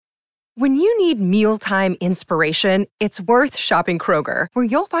When you need mealtime inspiration, it's worth shopping Kroger, where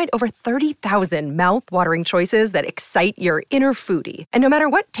you'll find over 30,000 mouth-watering choices that excite your inner foodie. And no matter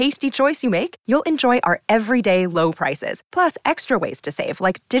what tasty choice you make, you'll enjoy our everyday low prices, plus extra ways to save,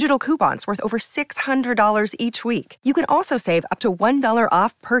 like digital coupons worth over $600 each week. You can also save up to $1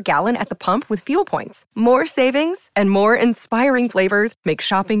 off per gallon at the pump with fuel points. More savings and more inspiring flavors make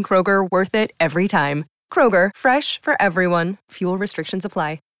shopping Kroger worth it every time. Kroger, fresh for everyone. Fuel restrictions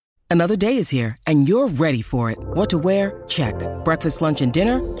apply. Another day is here, and you're ready for it. What to wear? Check. Breakfast, lunch, and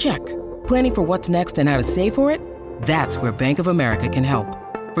dinner? Check. Planning for what's next and how to save for it? That's where Bank of America can help.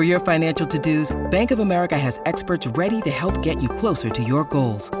 For your financial to-dos, Bank of America has experts ready to help get you closer to your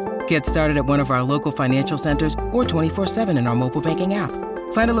goals. Get started at one of our local financial centers or 24/7 in our mobile banking app.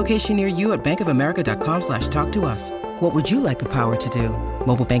 Find a location near you at bankofamerica.com/talktous. What would you like the power to do?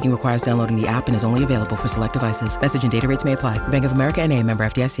 Mobile banking requires downloading the app and is only available for select devices. Message and data rates may apply. Bank of America N.A., member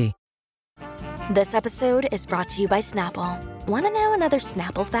FDIC. This episode is brought to you by Snapple. Want to know another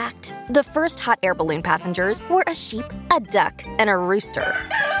Snapple fact? The first hot air balloon passengers were a sheep, a duck, and a rooster.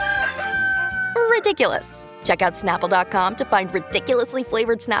 Ridiculous. Check out Snapple.com to find ridiculously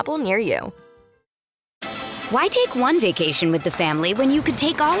flavored Snapple near you. Why take one vacation with the family when you could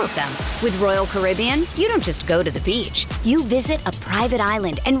take all of them? With Royal Caribbean, you don't just go to the beach. You visit a private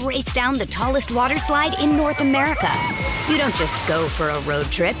island and race down the tallest water slide in North America. You don't just go for a road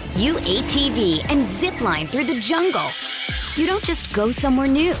trip. You ATV and zip line through the jungle. You don't just go somewhere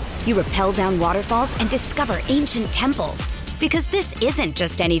new. You rappel down waterfalls and discover ancient temples. Because this isn't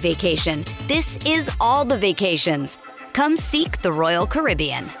just any vacation. This is all the vacations. Come seek the Royal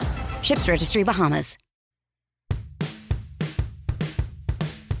Caribbean. Ships Registry, Bahamas.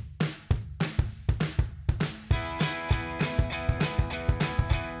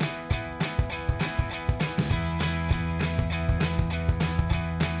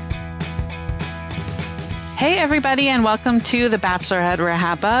 Hey everybody, and welcome to the Bachelorette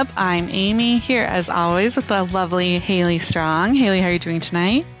Wrap-Up. I'm Amy, here as always with the lovely Haley Strong. Haley, how are you doing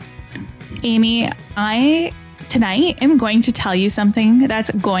tonight? Amy, I tonight am going to tell you something that's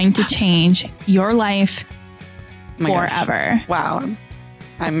going to change your life forever. Gosh. Wow.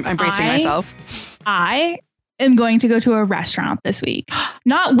 I'm bracing myself. I am going to go to a restaurant this week.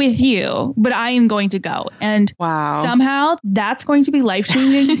 Not with you, but I am going to go. And somehow that's going to be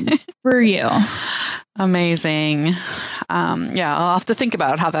life-changing for you. Amazing. Yeah, I'll have to think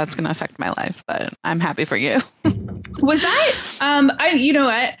about how that's going to affect my life, but I'm happy for you. Was that, you know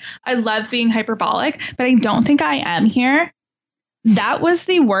what? I love being hyperbolic, but I don't think I am here. That was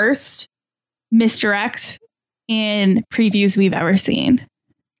the worst misdirect in previews we've ever seen.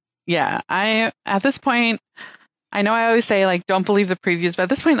 Yeah, at this point, I know I always say, like, don't believe the previews, but at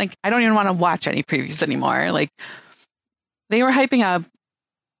this point, like, I don't even want to watch any previews anymore. Like, they were hyping up,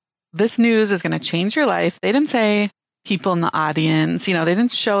 this news is going to change your life. They didn't say people in the audience, they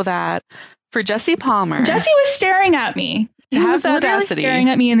didn't show that. For Jesse Palmer. Jesse was staring at me. To have the audacity. Staring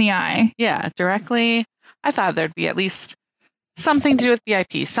at me in the eye. Yeah, directly. I thought there'd be at least something to do with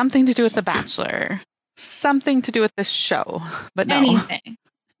VIP, something to do with The Bachelor, something to do with this show, but no. Anything.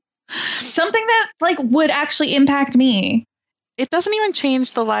 Something that would actually impact me. It doesn't even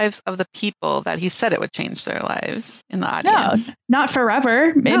change the lives of the people that he said it would change their lives in the audience. No, not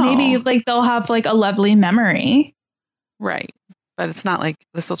forever. No. Maybe they'll have a lovely memory. Right. But it's not like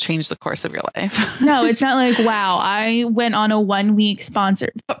this will change the course of your life. No, it's not like, wow, I went on a 1 week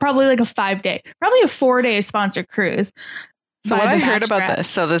sponsored, probably a 5-day, probably a 4-day sponsored cruise. So what I heard about this,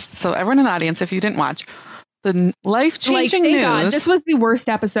 so everyone in the audience, if you didn't watch, the life-changing news. God, this was the worst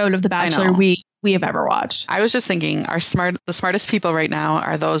episode of The Bachelor we have ever watched. I was just thinking the smartest people right now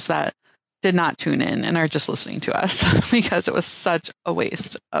are those that did not tune in and are just listening to us because it was such a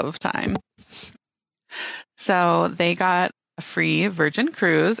waste of time. So they got a free Virgin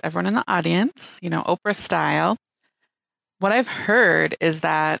cruise, everyone in the audience, Oprah style. What I've heard is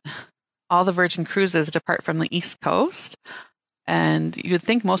that all the Virgin cruises depart from the East Coast. And you'd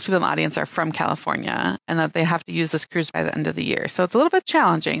think most people in the audience are from California and that they have to use this cruise by the end of the year. So it's a little bit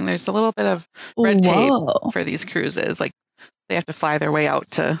challenging. There's a little bit of red tape for these cruises. They have to fly their way out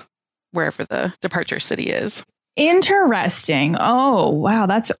to wherever the departure city is. Interesting. Oh, wow.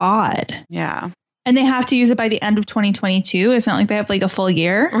 That's odd. Yeah. And they have to use it by the end of 2022. It's not like they have a full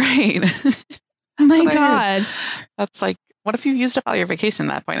year. Right. Oh my God. That's what if you used up all your vacation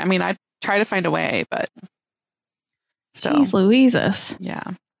at that point? I mean, I'd try to find a way, but still. Jeez Louises. Yeah.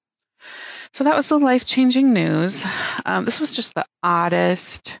 So that was the life-changing news. This was just the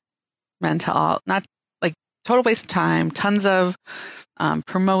oddest total waste of time, tons of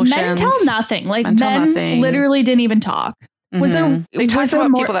promotions. Men tell nothing. Men literally didn't even talk. Was there? They talked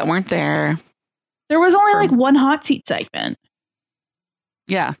about people that weren't there. There was only like one hot seat segment.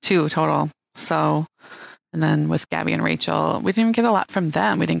 Yeah, 2 total. So, and then with Gabby and Rachel, we didn't get a lot from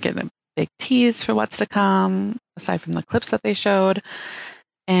them. We didn't get a big tease for what's to come, aside from the clips that they showed.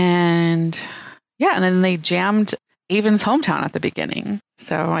 And yeah, and then they jammed Avon's hometown at the beginning.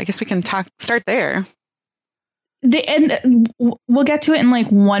 So I guess we can start there. We'll get to it in like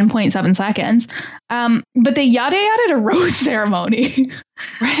 1.7 seconds. But they yada a rose ceremony.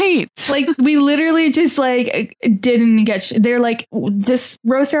 Right. Like we literally just like didn't get, they're like, this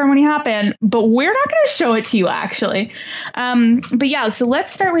rose ceremony happened, but we're not going to show it to you actually. But yeah, so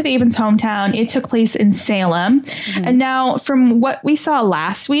let's start with Avon's hometown. It took place in Salem. Mm-hmm. And now from what we saw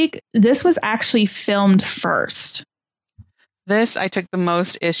last week, this was actually filmed first. This I took the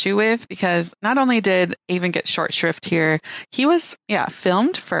most issue with because not only did Avon get short shrift here, he was,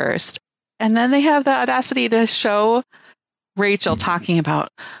 filmed first. And then they have the audacity to show Rachel talking about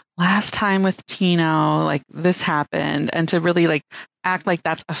last time with Tino, like this happened, and to really like act like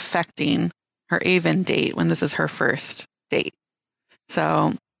that's affecting her Avon date when this is her first date.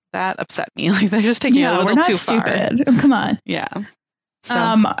 So that upset me. Like they're just taking it a little too stupid. far. Come on. Yeah. So.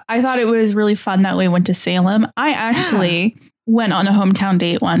 I thought it was really fun that we went to Salem. I actually went on a hometown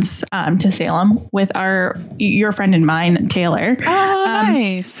date once to Salem with your friend and mine, Taylor. Oh,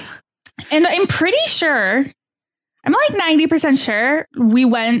 nice. And I'm pretty sure, I'm like 90% sure we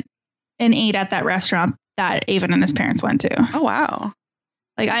went and ate at that restaurant that Avon and his parents went to. Oh, wow.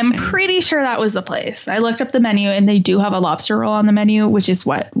 Like, I'm pretty sure that was the place. I looked up the menu and they do have a lobster roll on the menu, which is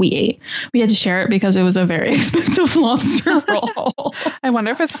what we ate. We had to share it because it was a very expensive lobster roll. I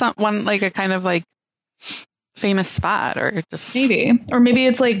wonder if it's one like a kind of like famous spot or just maybe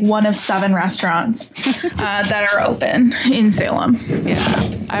it's like one of 7 restaurants that are open in Salem.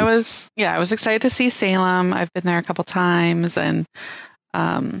 Yeah. I was excited to see Salem. I've been there a couple times and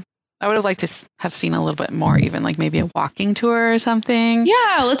I would have liked to have seen a little bit more, even like maybe a walking tour or something.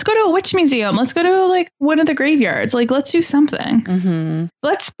 Yeah, let's go to a witch museum. Let's go to like one of the graveyards. Like, let's do something. Mm-hmm.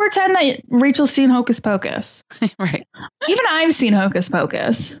 Let's pretend that Rachel's seen Hocus Pocus. Right. Even I've seen Hocus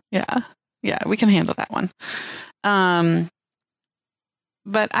Pocus. Yeah, we can handle that one.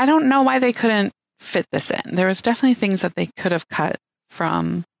 But I don't know why they couldn't fit this in. There was definitely things that they could have cut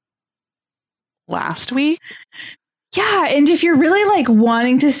from last week. Yeah, and if you're really like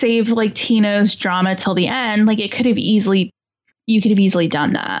wanting to save like Tino's drama till the end, like you could have easily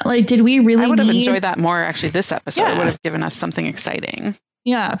done that. Like, did we really? I would have enjoyed that more. Actually, this episode would have given us something exciting.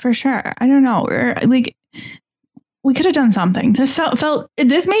 Yeah, for sure. I don't know. We could have done something. This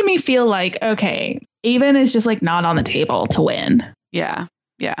made me feel like, okay, Avon is just like not on the table to win. Yeah.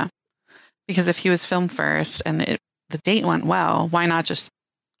 Because if he was filmed first and the date went well, why not just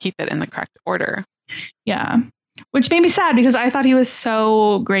keep it in the correct order? Yeah. Which made me sad because I thought he was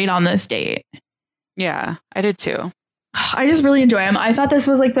so great on this date. Yeah, I did too. I just really enjoy him. I thought this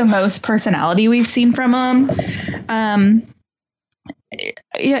was like the most personality we've seen from him.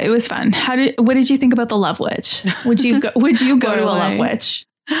 Yeah, it was fun. What did you think about the Love Witch? Would you go to a Love Witch?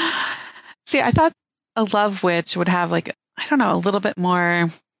 See, I thought a Love Witch would have like, I don't know, a little bit more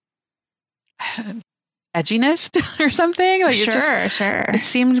edginess or something. Like sure. It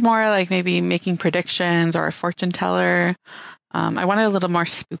seemed more like maybe making predictions or a fortune teller. I wanted a little more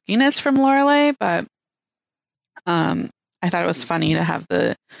spookiness from Lorelai, but I thought it was funny to have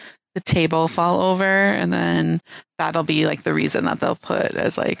the table fall over, and then that'll be like the reason that they'll put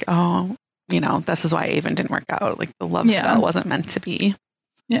as like, oh, this is why Avon didn't work out. Like the love spell wasn't meant to be.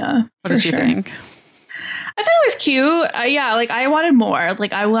 Yeah. What did you think? I thought it was cute. Yeah, like I wanted more.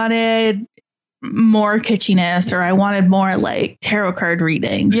 Like I wanted more kitschiness, or I wanted more like tarot card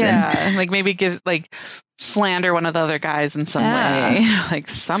readings. Yeah, like maybe slander one of the other guys in some way. Like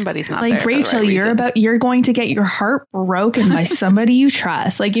somebody's not like there Rachel, you're going to get your heart broken by somebody you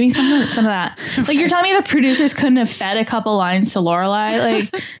trust. Like give me some of that. Like you're telling me the producers couldn't have fed a couple lines to Lorelai?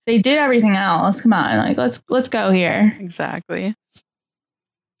 Like they did everything else. Come on, like let's go here. Exactly.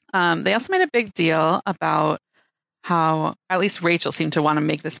 They also made a big deal about how, at least Rachel seemed to want to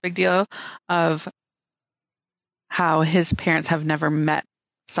make this big deal of how his parents have never met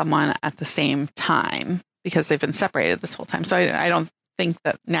someone at the same time because they've been separated this whole time. So I don't think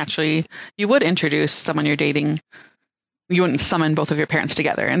that naturally you would introduce someone you're dating. You wouldn't summon both of your parents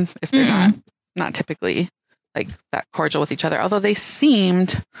together, and if they're not typically like that cordial with each other, although they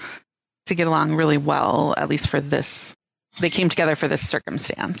seemed to get along really well, at least for this. They came together for this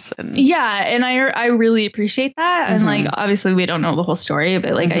circumstance. And I really appreciate that. And like, obviously we don't know the whole story,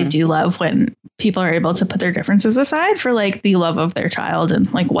 but like, I do love when people are able to put their differences aside for like the love of their child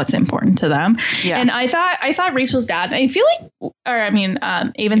and like what's important to them. Yeah. And I thought Rachel's dad, I feel like,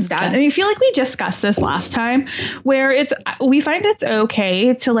 Avon's dad, and I feel like we discussed this last time, where we find it's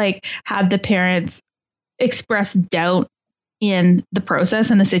okay to like have the parents express doubt in the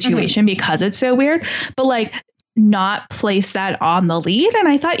process and the situation because it's so weird, but like not place that on the lead. And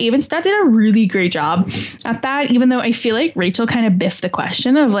I thought Avon's dad did a really great job at that, even though I feel like Rachel kind of biffed the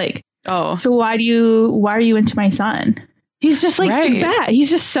question of like, so why are you into my son? He's just like that. He's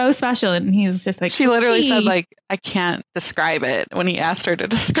just so special. And he's just like, she literally said like, I can't describe it when he asked her to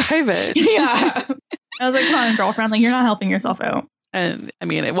describe it. Yeah. I was like, come on, girlfriend, like you're not helping yourself out. And I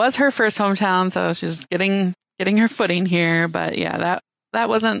mean, it was her first hometown, so she's getting her footing here. But yeah, that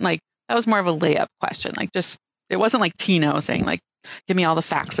wasn't like, that was more of a layup question. Like just, it wasn't like Tino saying like, give me all the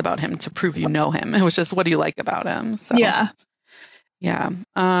facts about him to prove you know him. It was just, what do you like about him? So yeah.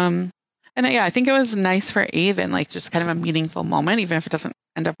 And yeah, I think it was nice for Avon, like just kind of a meaningful moment, even if it doesn't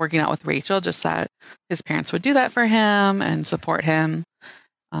end up working out with Rachel, just that his parents would do that for him and support him,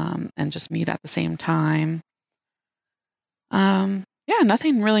 and just meet at the same time. Yeah,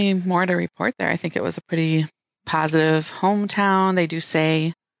 nothing really more to report there. I think it was a pretty positive hometown. They do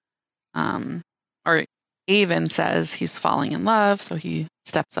say, or Avon says he's falling in love, so he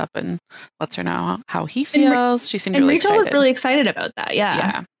steps up and lets her know how he feels. She seemed really excited. Rachel was really excited about that.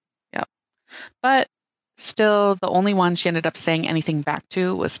 Yeah. But still, the only one she ended up saying anything back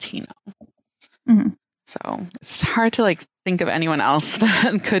to was Tino. So it's hard to like think of anyone else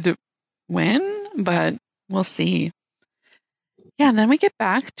that could win, but we'll see. Yeah, and then we get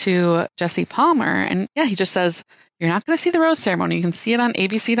back to Jesse Palmer, and yeah, he just says, you're not going to see the rose ceremony. You can see it on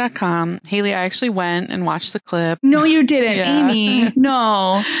abc.com. Haley, I actually went and watched the clip. No, you didn't, Amy.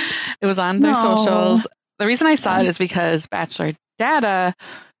 No. It was on their socials. The reason I saw it is because Bachelor Data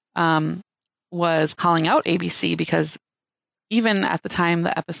was calling out ABC because even at the time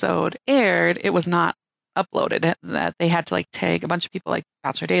the episode aired, it was not uploaded. That they had to like tag a bunch of people, like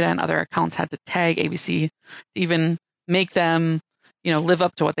Bachelor Data and other accounts had to tag ABC to even make them, live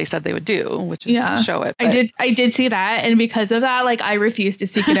up to what they said they would do, which is show it. But I did see that. And because of that, like I refused to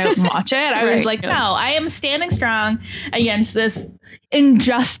seek it out and watch it. I was like, no, I am standing strong against this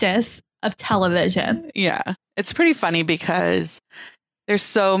injustice of television. Yeah. It's pretty funny because there's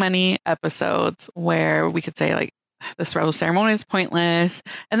so many episodes where we could say like this rose ceremony is pointless.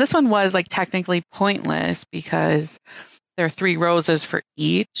 And this one was like technically pointless because there are 3 roses for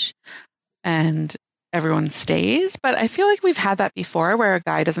each and everyone stays. But I feel like we've had that before where a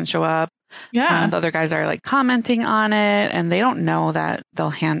guy doesn't show up. Yeah. The other guys are like commenting on it and they don't know that they'll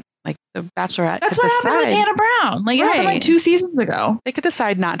hand like the Bachelorette. That's what happened with Hannah Brown. Like it happened like 2 seasons ago. They could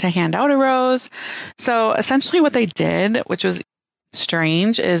decide not to hand out a rose. So essentially what they did, which was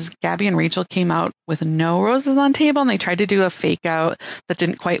strange, is Gabby and Rachel came out with no roses on the table and they tried to do a fake out that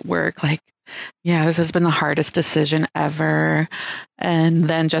didn't quite work. Like, yeah, this has been the hardest decision ever. And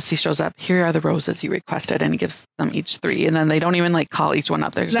then Jesse shows up. Here are the roses you requested, and he gives them each 3. And then they don't even like call each one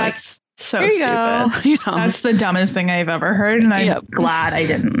up. They're just That's so stupid. That's the dumbest thing I've ever heard. And I'm glad I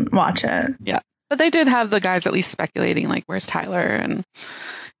didn't watch it. Yeah. But they did have the guys at least speculating, like, where's Tyler? And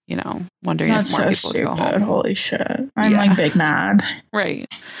wondering if more people would go home. Holy shit. I'm like big mad. Right.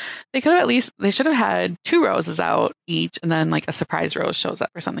 They should have had 2 roses out each and then like a surprise rose shows up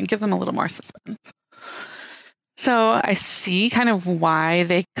or something. Give them a little more suspense. So I see kind of why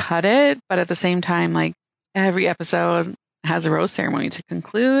they cut it. But at the same time, like every episode has a rose ceremony to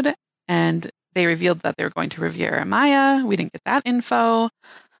conclude. And they revealed that they were going to Riviera Maya. We didn't get that info.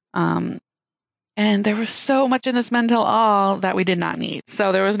 And there was so much in this Men Tell All that we did not need.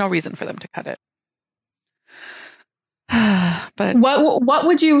 So there was no reason for them to cut it. But what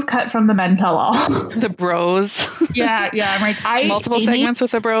would you cut from the Men Tell All? The bros. Yeah. I'm like, multiple segments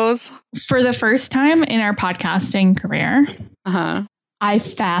with the bros. For the first time in our podcasting career, I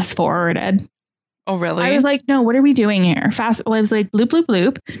fast forwarded. Oh, really? I was like, no, what are we doing here? I was like, bloop, bloop,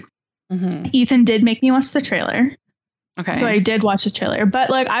 bloop. Mm-hmm. Ethan did make me watch the trailer. Okay. So I did watch the trailer, but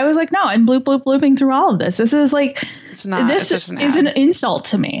like I was like, no, I'm blooping through all of this. This is like, it's not. This is an insult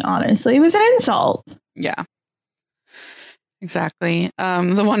to me. Honestly, it was an insult. Yeah. Exactly.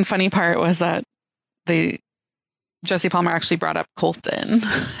 The one funny part was that Jesse Palmer actually brought up Colton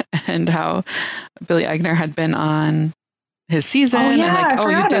and how Billy Eichner had been on his season. Oh, yeah,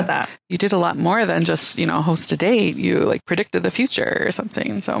 and like, you did a lot more than just, host a date. You like predicted the future or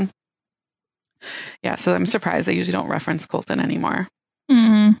something. So. Yeah, so I'm surprised they usually don't reference Colton anymore.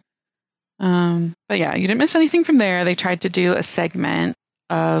 Mm-hmm. But yeah, you didn't miss anything from there. They tried to do a segment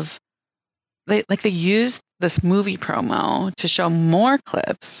of they used this movie promo to show more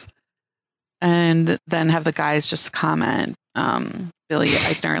clips, And then have the guys just comment, Billy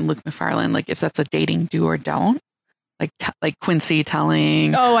Eichner and Luke McFarlane, like if that's a dating do or don't, like Quincy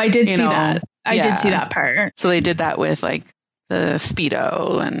telling. Oh, I did see that. I did see that part. So they did that with like the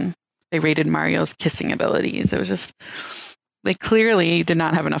Speedo, and they rated Mario's kissing abilities. It was just, they clearly did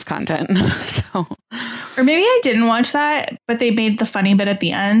not have enough content. So, or maybe I didn't watch that, but they made the funny bit at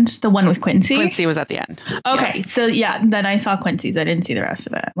the end, the one with Quincy. Quincy was at the end. Okay, yeah. So yeah, then I saw Quincy's. I didn't see the rest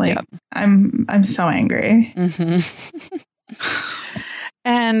of it. Like, I'm so angry. Mm-hmm.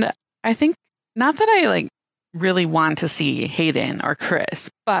 And I think, not that I like really want to see Hayden or Chris,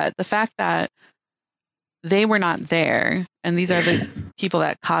 but the fact that they were not there, and these are the people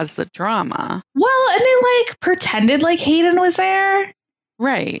that caused the drama. Well, and they like pretended like Hayden was there.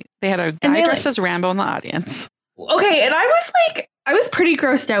 Right. They had a guy dressed as Rambo in the audience. Okay, and I was pretty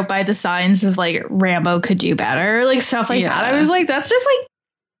grossed out by the signs of like Rambo could do better, like stuff like that. I was like, that's just like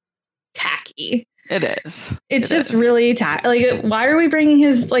tacky. It is. It's just really tacky. Like, why are we bringing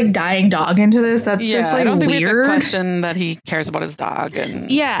his like dying dog into this? That's just like, I don't think weird. We have to question that he cares about his dog. And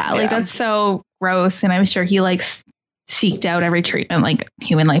like that's so gross. And I'm sure he like seeked out every treatment like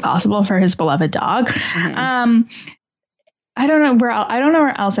humanly possible for his beloved dog. Mm-hmm. I don't know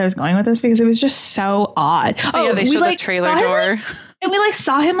where else I was going with this because it was just so odd. Oh yeah, they showed the trailer door. And we like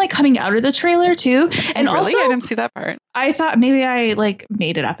saw him like coming out of the trailer too. And really? also I didn't see that part. I thought maybe I like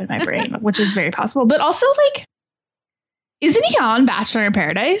made it up in my brain, which is very possible. But also like, isn't he on Bachelor in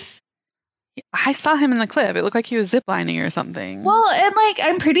Paradise? I saw him in the clip. It looked like he was ziplining or something. Well, and like,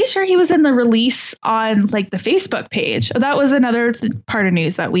 I'm pretty sure he was in the release on like the Facebook page. That was another part of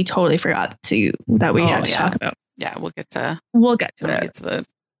news that we totally forgot to talk about. Yeah, we'll get to it. Get to the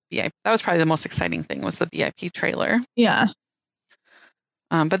VIP. That was probably the most exciting thing was the VIP trailer. Yeah.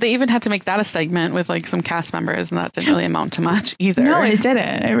 But they even had to make that a segment with like some cast members, and that didn't really amount to much either. No, it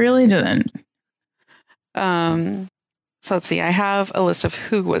didn't. It really didn't. So let's see. I have a list of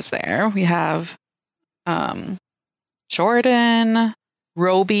who was there. We have Jordan,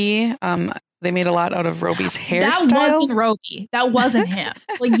 Roby. They made a lot out of Roby's hairstyle. That wasn't Roby. That wasn't him.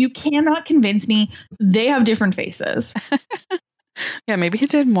 Like, you cannot convince me. They have different faces. Yeah, maybe he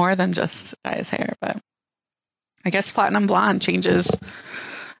did more than just dye his hair, but I guess platinum blonde changes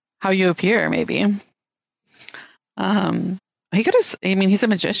how you appear, maybe. He could have, I mean, he's a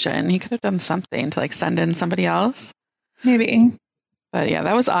magician. He could have done something to like send in somebody else. Maybe. But yeah,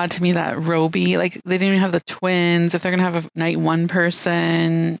 that was odd to me that Roby, like they didn't even have the twins. If they're going to have a night one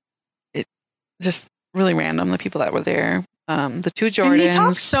person, it just really random, the people that were there. The two Jordans. And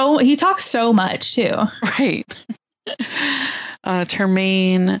he talks so much too. Right.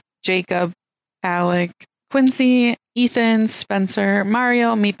 Termaine, Jacob, Alec, Quincy, Ethan, Spencer,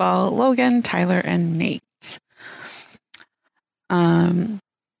 Mario, Meatball, Logan, Tyler, and Nate.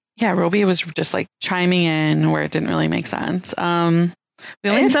 Yeah, Roby was just like chiming in where it didn't really make sense. And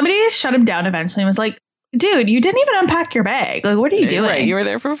somebody shut him down eventually and was like, dude, you didn't even unpack your bag. Like, what are you doing? Right, you were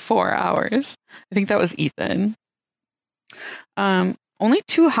there for 4 hours. I think that was Ethan. Only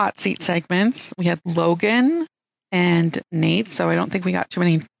 2 hot seat segments. We had Logan and Nate, so I don't think we got too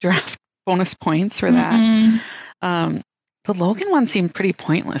many draft bonus points for that. Mm-hmm. The Logan one seemed pretty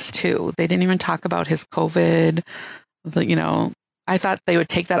pointless too. They didn't even talk about his COVID. I thought they would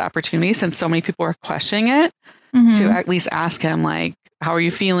take that opportunity since so many people were questioning it to at least ask him like, how are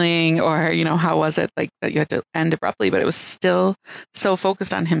you feeling? Or, how was it like that you had to end abruptly? But it was still so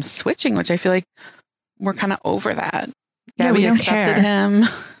focused on him switching, which I feel like we're kind of over that. Gabby accepted him.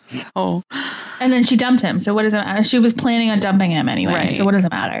 So, and then she dumped him. So what does it matter? She was planning on dumping him anyway. Right. So what does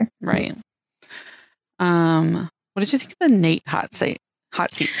it matter? Right. What did you think of the Nate hot seat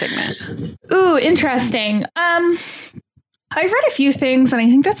segment? Ooh, interesting. I've read a few things and I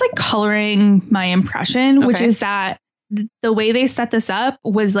think that's like coloring my impression, which is that the way they set this up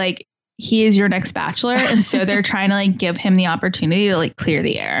was like, he is your next bachelor. And so they're trying to like give him the opportunity to like clear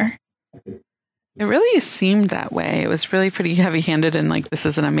the air. It really seemed that way. It was really pretty heavy handed and like, this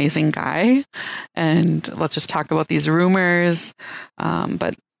is an amazing guy. And let's just talk about these rumors.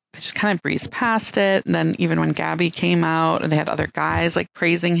 But they just kind of breezed past it. And then even when Gabby came out and they had other guys like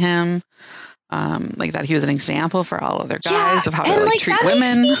praising him, like that he was an example for all other guys of how to like treat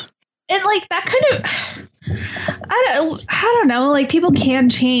women. And like that kind of, I don't know, like people can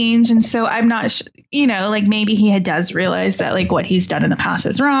change. And so I'm not, like maybe he does realize that like what he's done in the past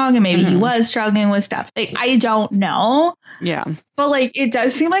is wrong. And maybe he was struggling with stuff. Like, I don't know. Yeah. But like, it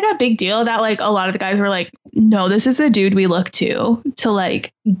does seem like a big deal that like a lot of the guys were like, no, this is the dude we look to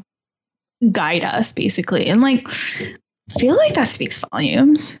like guide us basically. And like, I feel like that speaks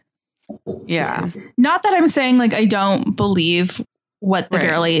volumes. Yeah. Not that I'm saying like I don't believe what the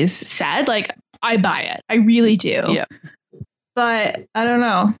girlies said. Like, I buy it. I really do. Yeah. But I don't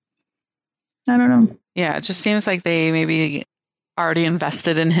know. Yeah, it just seems like they maybe already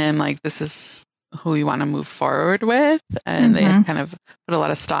invested in him. Like, this is who we want to move forward with. And they kind of put a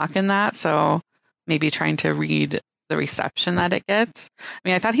lot of stock in that. So maybe trying to read the reception that it gets. I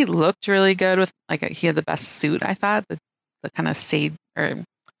mean, I thought he looked really good with, like, he had the best suit, I thought. The kind of sage or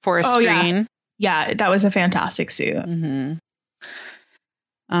forest green. Yeah, that was a fantastic suit. Mm-hmm.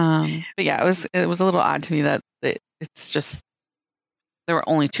 But yeah, it was a little odd to me that it's just there were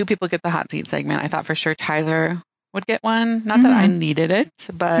only 2 people get the hot seat segment. I thought for sure Tyler would get one. Not that I needed it,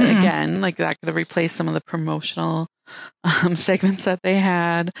 but again, like that could have replaced some of the promotional segments that they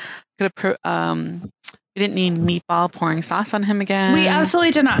had. Could have. We didn't need Meatball pouring sauce on him again. We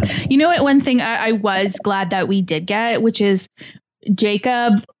absolutely did not. You know what? One thing I was glad that we did get, which is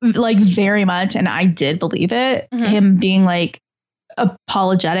Jacob, like, very much, and I did believe it, him being like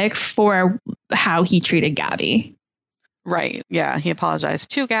apologetic for how he treated Gabby. Right. Yeah. He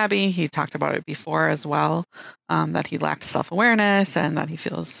apologized to Gabby. He talked about it before as well, that he lacked self-awareness and that he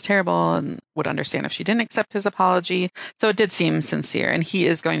feels terrible and would understand if she didn't accept his apology. So it did seem sincere, and he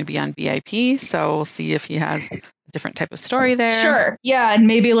is going to be on VIP. So we'll see if he has a different type of story there. Sure. Yeah. And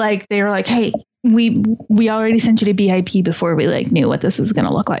maybe like they were like, hey, we already sent you to VIP before we like knew what this was going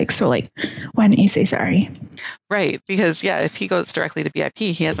to look like. So like, why didn't you say sorry? Right. Because if he goes directly to VIP,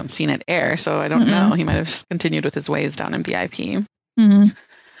 he hasn't seen it air. So I don't know. He might have just continued with his ways down in VIP. Yeah,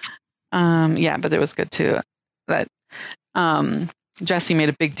 but it was good too that Jesse made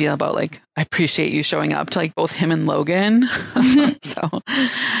a big deal about, like, I appreciate you showing up to, like, both him and Logan. So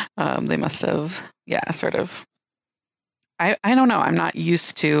they must have, sort of. I don't know. I'm not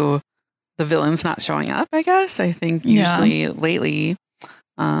used to the villains not showing up, I guess. I think usually lately,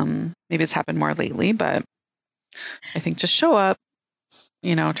 maybe it's happened more lately, but I think just show up,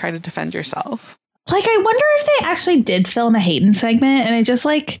 try to defend yourself. Like, I wonder if they actually did film a Hayden segment and it just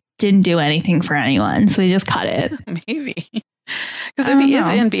like didn't do anything for anyone. So they just cut it. Maybe. Because if he is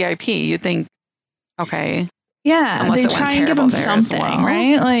in VIP, you'd think, okay. Yeah. Unless they try and give him something,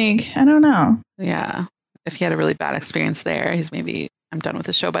 right? Like, I don't know. Yeah. If he had a really bad experience there, he's maybe, I'm done with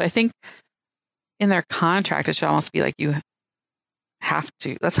the show. But I think in their contract, it should almost be like you have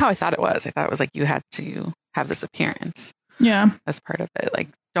to. That's how I thought it was. I thought it was like you had to have this appearance. Yeah. As part of it. Like,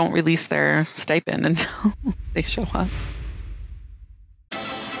 don't release their stipend until they show up.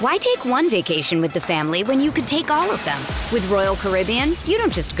 Why take one vacation with the family when you could take all of them? With Royal Caribbean, you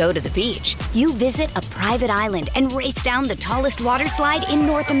don't just go to the beach. You visit a private island and race down the tallest water slide in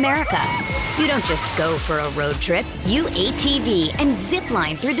North America. You don't just go for a road trip. You ATV and zip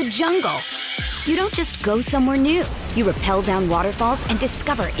line through the jungle. You don't just go somewhere new. You rappel down waterfalls and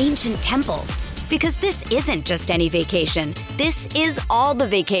discover ancient temples. Because this isn't just any vacation. This is all the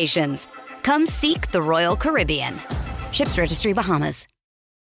vacations. Come seek the Royal Caribbean. Ships Registry, Bahamas.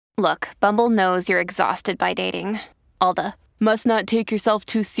 Look, Bumble knows you're exhausted by dating. All the, must not take yourself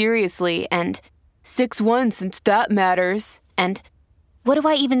too seriously, and 6'1" since that matters, and what do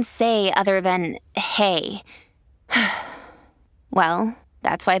I even say other than, hey? Well,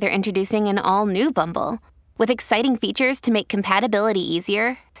 that's why they're introducing an all-new Bumble, with exciting features to make compatibility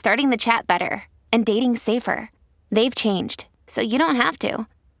easier, starting the chat better, and dating safer. They've changed, so you don't have to.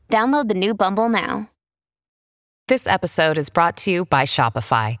 Download the new Bumble now. This episode is brought to you by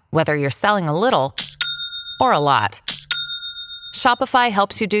Shopify. Whether you're selling a little or a lot, Shopify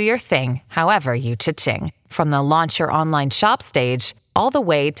helps you do your thing, however you cha-ching. From the launch your online shop stage, all the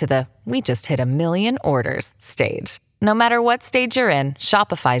way to the we just hit 1 million orders stage. No matter what stage you're in,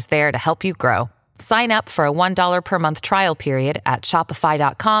 Shopify's there to help you grow. Sign up for a $1 per month trial period at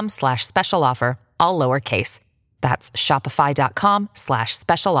shopify.com/special offer, all lowercase. That's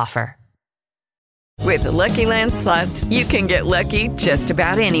shopify.com/special offer. With the Lucky Land Slots, you can get lucky just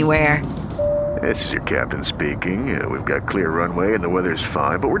about anywhere. This is your captain speaking. We've got clear runway and the weather's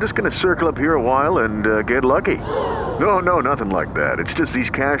fine, but we're just going to circle up here a while and get lucky. No, nothing like that. It's just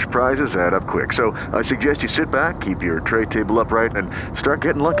these cash prizes add up quick. So I suggest you sit back, keep your tray table upright, and start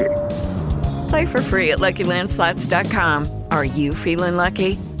getting lucky. Play for free at LuckyLandSlots.com. Are you feeling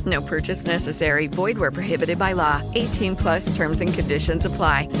lucky? No purchase necessary. Void where prohibited by law. 18+ terms and conditions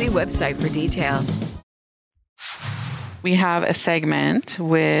apply. See website for details. We have a segment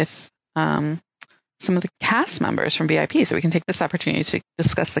with some of the cast members from VIP, so we can take this opportunity to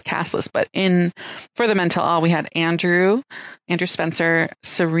discuss the cast list. But for the Men Tell All, we had Andrew Spencer,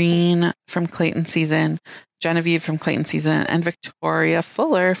 Serene from Clayton season, Genevieve from Clayton season, and Victoria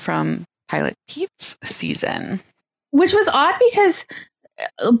Fuller from Pilot Pete's season. Which was odd because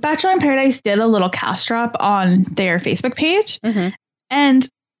Bachelor in Paradise did a little cast drop on their Facebook page. And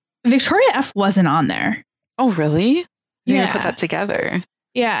Victoria F wasn't on there. Oh, really? I didn't Yeah. even put that together.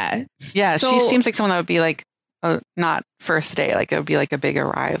 Yeah. Yeah, So- she seems like someone that would be like, not first day, like it would be like a big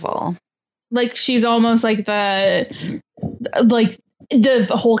arrival. Like she's almost like the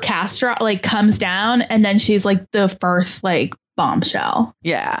whole cast like comes down, and then she's like the first like bombshell.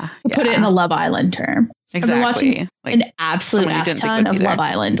 Yeah. Put it in a Love Island term. Exactly. I've been watching Like an absolute someone you F didn't think ton would of be there. Love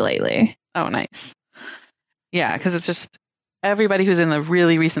Island lately. Oh, nice. Yeah, because it's just everybody who's in the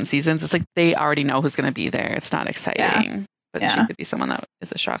really recent seasons, it's like they already know who's going to be there. It's not exciting, but she could be someone that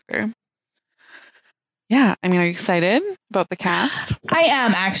is a shocker. Yeah, I mean, are you excited about the cast? I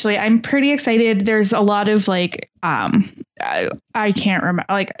am actually. I'm pretty excited. There's a lot of like, I can't remember.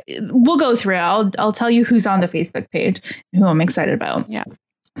 Like, we'll go through it. I'll tell you who's on the Facebook page, who I'm excited about. Yeah.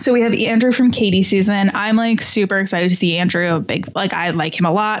 So we have Andrew from Katie season. I'm like super excited to see Andrew. I like him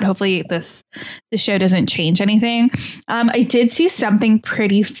a lot. Hopefully the show doesn't change anything. I did see something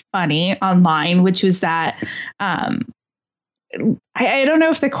pretty funny online, which was that I don't know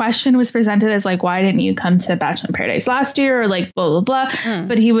if the question was presented as like, why didn't you come to Bachelor in Paradise last year, or like blah blah blah.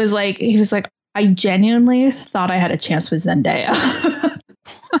 But he was like, I genuinely thought I had a chance with Zendaya.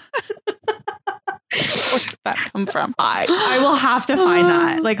 Where did that come from? I will have to find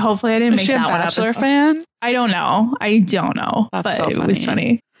that. Like, hopefully I didn't make she that a one up. Bachelor fan? I don't know. That's but so it was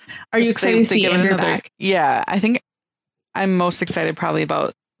funny. Are you excited to see give it Andrew back? Yeah, I think I'm most excited probably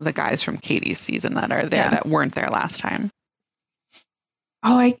about the guys from Katie's season that are there that weren't there last time.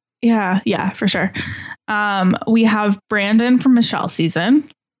 Oh, yeah, for sure. We have Brandon from Michelle's season.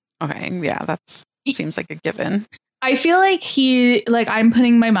 Okay, yeah, that seems like a given. I feel like I'm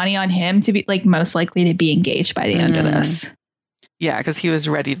putting my money on him to be like most likely to be engaged by the end of this. Yeah, because he was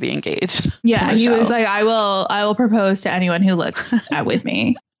ready to be engaged. Yeah, he was like, I will propose to anyone who looks with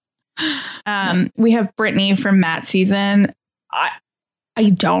me. We have Brittany from Matt's season. I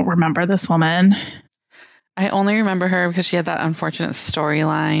don't remember this woman. I only remember her because she had that unfortunate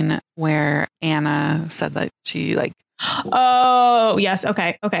storyline where Anna said that she like. Oh yes,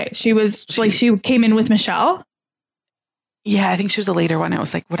 okay. She came in with Michelle. Yeah, I think she was a later one. It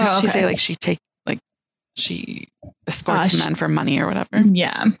was like, what did she say? Like she escorts men for money or whatever.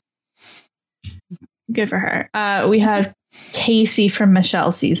 Yeah, good for her. We have Casey from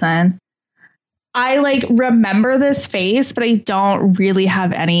Michelle's season. I like remember this face, but I don't really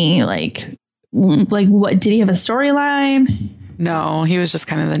have any like what did he have a storyline? No, he was just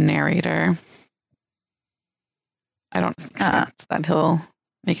kind of the narrator. I don't expect that he'll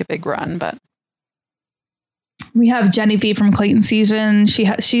make a big run, but we have Jenny V from Clayton season.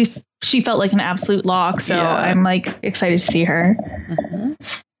 She felt like an absolute lock, so I'm like excited to see her.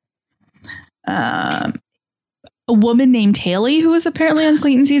 Mm-hmm. A woman named Haley who was apparently on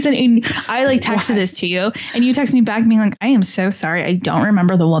Clayton season, and I like texted this to you, and you texted me back being like, I am so sorry, I don't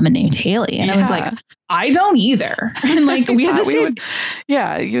remember the woman named Haley, and I was like, I don't either. And like we have the same.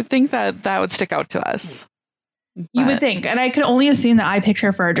 You'd think that would stick out to us. You would think, and I could only assume that I picked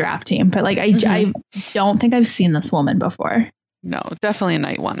her for a draft team, but like I don't think I've seen this woman before. No, definitely a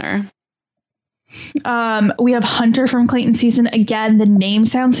night oneer. We have Hunter from Clayton season again. The name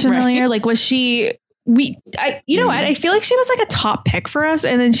sounds familiar. Right. Like, was she? What? I feel like she was like a top pick for us,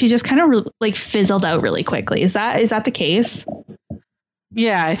 and then she just kind of like fizzled out really quickly. Is that the case?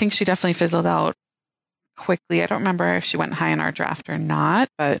 Yeah, I think she definitely fizzled out quickly. I don't remember if she went high in our draft or not,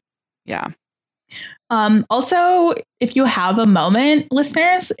 but yeah. Also, if you have a moment,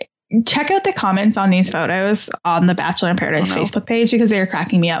 listeners, check out the comments on these photos on the Bachelor in Paradise Facebook page because they are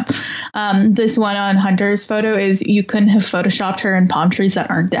cracking me up. This one on Hunter's photo is you couldn't have photoshopped her in palm trees that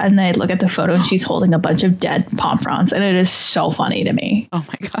aren't dead. And then I look at the photo and she's holding a bunch of dead palm fronds. And it is so funny to me. Oh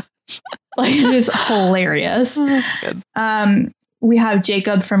my gosh. Like it is hilarious. Oh, that's good. We have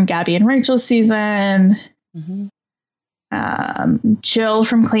Jacob from Gabby and Rachel's season. Mm-hmm. Jill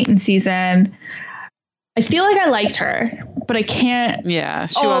from Clayton season. I feel like I liked her, but I can't. Yeah,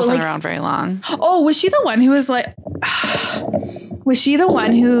 she wasn't around very long. Oh, was she the one who was like? Was she the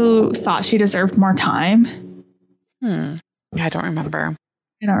one who thought she deserved more time? Yeah, I don't remember.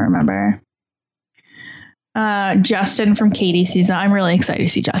 Justin from Katie season. I'm really excited to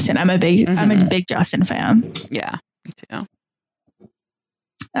see Justin. I'm a big Justin fan. Yeah, me too.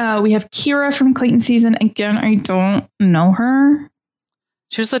 We have Kira from Clayton season. Again, I don't know her.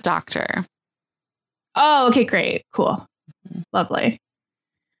 She was the doctor. Oh, okay, great. Cool. Lovely.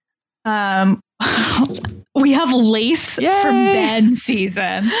 We have Lace from Ben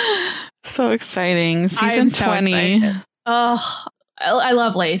season. So exciting. Season 20. Oh, I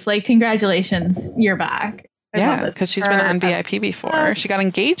love Lace. Like, congratulations. You're back. Yeah, because she's been on VIP before. She got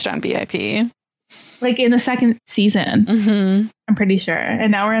engaged on VIP. Like in the second season, I'm pretty sure.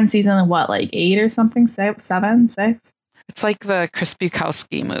 And now we're in season what, like 8 or something? 7, 6? It's like the Chris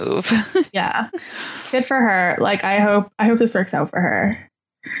Bukowski move. Yeah. Good for her. Like, I hope this works out for her.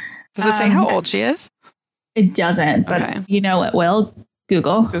 Does it say how old she is? It doesn't, but you know it will.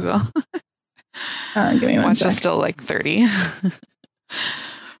 Google. Give me one second. She's still like 30.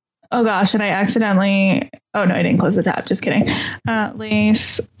 Oh gosh, and I accidentally... Oh no, I didn't close the tab. Just kidding.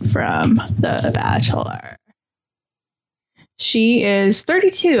 Lace from The Bachelor. She is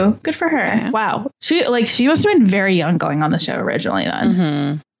 32. Good for her. Okay. Wow. She must have been very young going on the show originally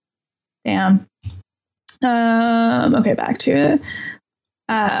then. Damn. Okay, back to it.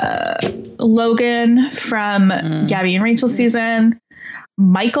 Logan from Gabby and Rachel season.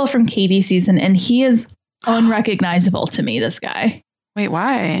 Michael from Katie season, and he is unrecognizable to me, this guy. Wait,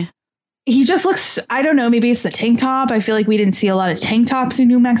 why? He just looks, I don't know, maybe it's the tank top. I feel like we didn't see a lot of tank tops in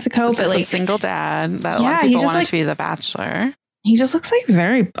New Mexico. This but is like a single dad that a lot of people wanted to be the Bachelor. He just looks like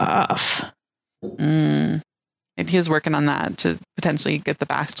very buff. Maybe he was working on that to potentially get the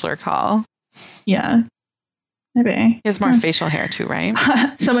Bachelor call. Yeah. Maybe. He has more facial hair too, right?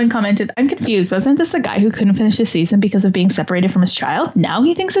 Someone commented, I'm confused. Wasn't this the guy who couldn't finish the season because of being separated from his child? Now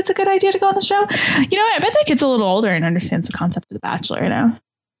he thinks it's a good idea to go on the show? You know, I bet that kid's a little older and understands the concept of the Bachelor now.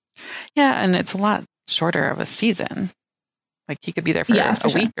 Yeah, and it's a lot shorter of a season. Like he could be there for a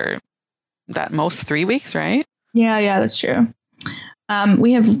week or that most 3 weeks, right? Yeah, that's true.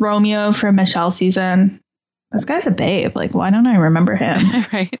 We have Romeo from Michelle season. This guy's a babe. Like, why don't I remember him?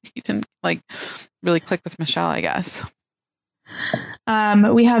 Right. He didn't really click with Michelle, I guess.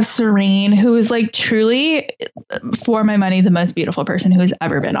 We have Serene, who is like truly, for my money, the most beautiful person who has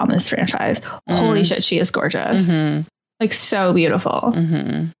ever been on this franchise. Holy shit, she is gorgeous. Like so beautiful.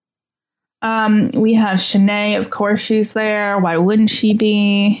 We have Shanae. Of course she's there. Why wouldn't she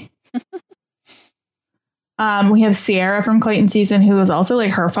be? We have Sierra from Clayton season, who is also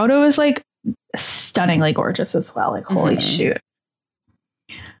like, her photo is like stunningly gorgeous as well. Like, holy shoot.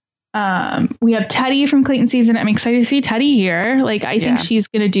 We have Teddy from Clayton season. I'm excited to see Teddy here. Like, I think she's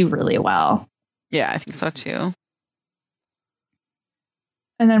going to do really well. Yeah, I think so too.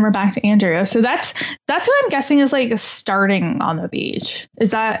 And then we're back to Andrew. So that's who I'm guessing is like starting on the beach. Is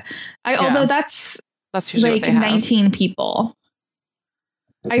that although that's usually like 19 people.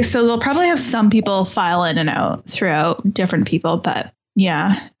 So they'll probably have some people file in and out throughout different people, but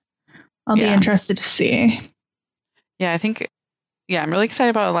yeah, I'll be interested to see. Yeah, I think, I'm really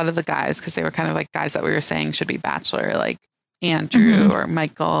excited about a lot of the guys because they were kind of like guys that we were saying should be Bachelor, like Andrew or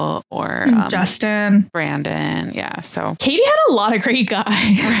Michael or Justin, Brandon. Yeah. So Katie had a lot of great guys.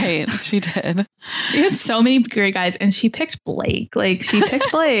 Right. She did. She had so many great guys and she picked Blake. Like she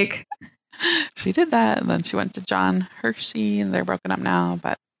picked Blake. She did that. And then she went to John Hershey and they're broken up now.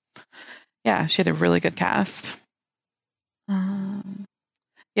 But yeah, she had a really good cast.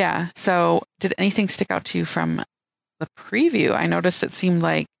 Yeah. So did anything stick out to you from the preview? I noticed it seemed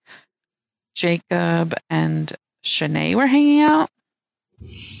like Jacob and Shanae were hanging out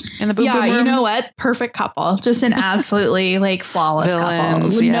in the boom boom room. You know what? Perfect couple. Just an absolutely like flawless villains,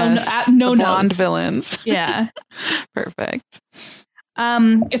 couple. Yes. No blonde notes. Villains. Yeah. Perfect.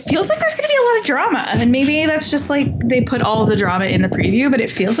 It feels like there's going to be a lot of drama, and maybe that's just like they put all of the drama in the preview, but it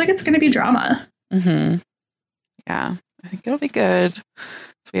feels like it's going to be drama. Yeah, I think it'll be good.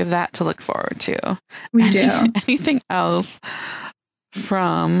 So we have that to look forward to. We do. Anything else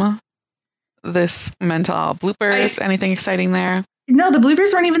from this mental bloopers? Anything exciting there? No, the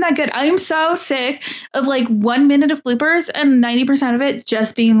bloopers weren't even that good. I'm so sick of like 1 minute of bloopers and 90% of it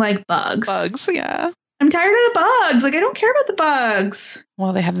just being like bugs. Bugs, yeah. I'm tired of the bugs. Like, I don't care about the bugs.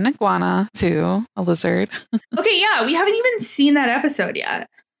 Well, they had an iguana too, a lizard. Okay, yeah, we haven't even seen that episode yet.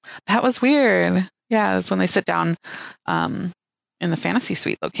 That was weird. Yeah, that's when they sit down in the fantasy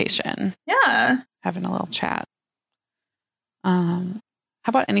suite location. Yeah. Having a little chat. How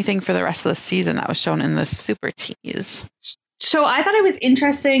about anything for the rest of the season that was shown in the super tease? So I thought it was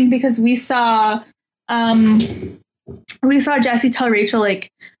interesting because we saw Jesse tell Rachel,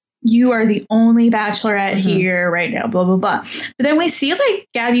 like, you are the only bachelorette here right now, blah, blah, blah. But then we see like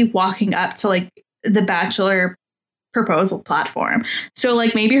Gabby walking up to like the Bachelor proposal platform. So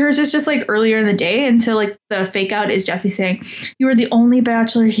like maybe hers is just like earlier in the day. And so like the fake out is Jesse saying, you are the only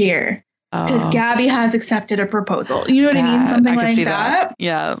bachelor here because Gabby has accepted a proposal. You know what I mean? Something like that.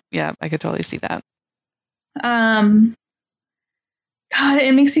 Yeah. Yeah. I could totally see that. God,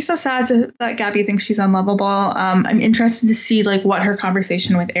 it makes me so sad that Gabby thinks she's unlovable. I'm interested to see like what her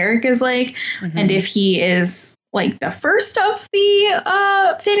conversation with Eric is like and if he is like the first of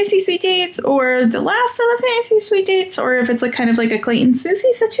the fantasy suite dates or the last of the fantasy suite dates, or if it's like kind of like a Clayton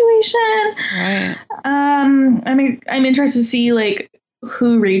Susie situation. Right. I'm interested to see like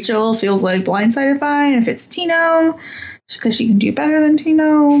who Rachel feels like blindsided by, and if it's Tino, because she can do better than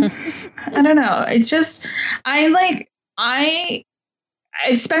Tino. I don't know. It's just I've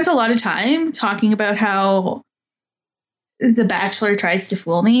spent a lot of time talking about how The Bachelor tries to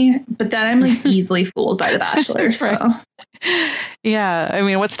fool me, but then I'm like easily fooled by The Bachelor. So, right. Yeah. I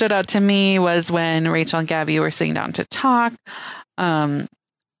mean, what stood out to me was when Rachel and Gabby were sitting down to talk.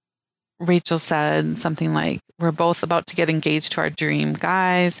 Rachel said something like, "We're both about to get engaged to our dream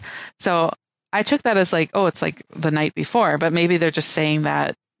guys." So I took that as like, oh, it's like the night before, but maybe they're just saying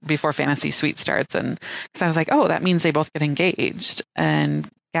that before Fantasy Suite starts. And because I was like, oh, that means they both get engaged. And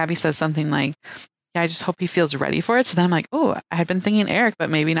Gabby says something like, yeah, I just hope he feels ready for it. So then I'm like, oh, I had been thinking Eric, but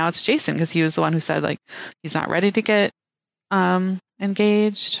maybe now it's Jason, because he was the one who said like he's not ready to get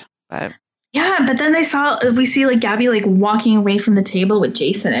engaged. But yeah, but then we see like Gabby like walking away from the table with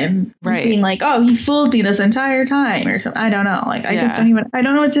Jason and being like, oh, he fooled me this entire time or something. I don't know. Like I just don't know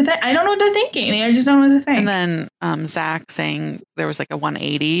what to think. I don't know what to think, Amy. I just don't know what to think. And then Zach saying there was like a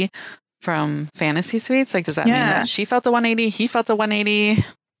 180 from Fantasy Suites. Like, does that mean that she felt a 180? He felt a 180?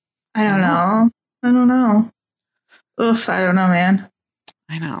 I don't know. Oof, I don't know, man.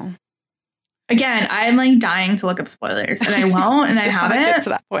 I know. Again, I'm like dying to look up spoilers, and I won't, and I haven't. Get to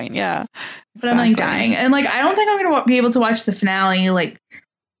that point, yeah. But I'm like dying, and like I don't think I'm gonna be able to watch the finale like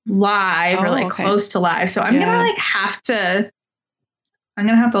live or like close to live. So I'm gonna like have to. I'm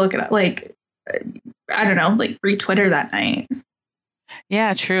gonna have to look it up, like I don't know, like retwitter that night.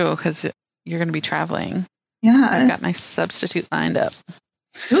 Yeah, true, because you're gonna be traveling. Yeah, I've got my substitute lined up.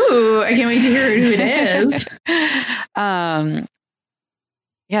 Ooh, I can't wait to hear who it is.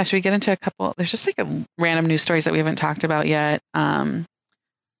 Yeah, should we get into a couple? There's just like a random news stories that we haven't talked about yet.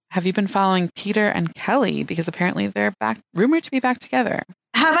 Have you been following Peter and Kelly? Because apparently they're rumored to be back together.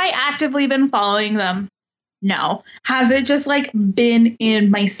 Have I actively been following them? No. Has it just like been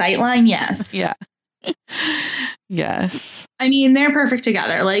in my sightline? Yes. Yeah. Yes. I mean, they're perfect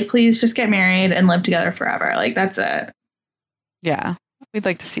together. Like, please just get married and live together forever. Like, that's it. Yeah. We'd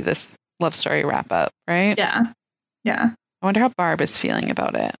like to see this love story wrap up, right? Yeah. Yeah. I wonder how Barb is feeling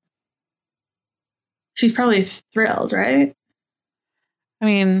about it. She's probably thrilled, right? I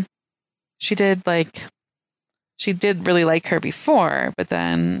mean, she did really like her before, but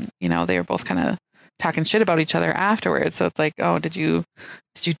then, you know, they were both kind of talking shit about each other afterwards. So it's like, oh, did you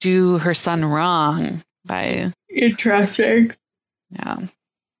do her son wrong by interesting? Yeah.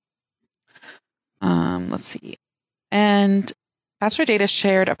 Let's see. And Bachelor Data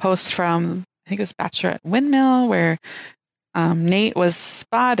shared a post from, I think it was Bachelorette Windmill, where Nate was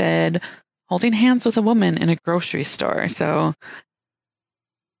spotted holding hands with a woman in a grocery store. So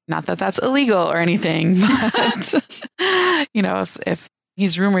not that that's illegal or anything, but you know, if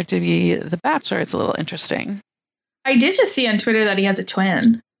he's rumored to be the Bachelor, it's a little interesting. I did just see on Twitter that he has a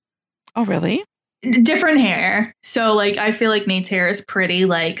twin. Oh, really? Different hair. So like, I feel like Nate's hair is pretty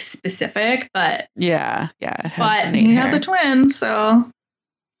like specific, but yeah. But he has a twin, so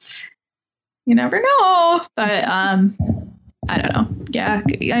you never know. But I don't know. Yeah,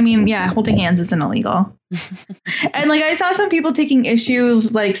 I mean, yeah, holding hands isn't illegal. And like, I saw some people taking issue,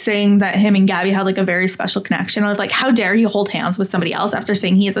 like saying that him and Gabby had like a very special connection. I was like, how dare he hold hands with somebody else after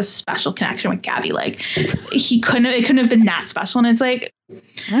saying he has a special connection with Gabby? Like, it couldn't have been that special. And it's like,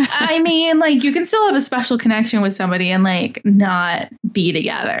 I mean, like, you can still have a special connection with somebody and like not be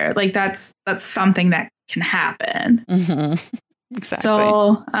together. Like, that's something that can happen. Mm-hmm. Exactly.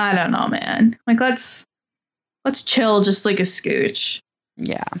 So I don't know, man. Like, let's chill, just like a scooch.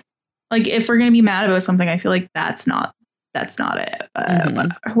 Yeah. Like, if we're gonna be mad about something, I feel like that's not it.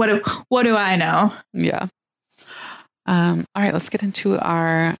 What do I know? Yeah. All right, let's get into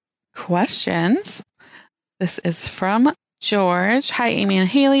our questions. This is from George. Hi, Amy and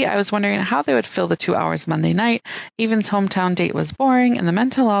Haley. I was wondering how they would fill the 2 hours Monday night. Even's hometown date was boring, and the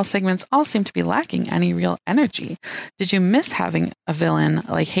Men Tell All segments all seem to be lacking any real energy. Did you miss having a villain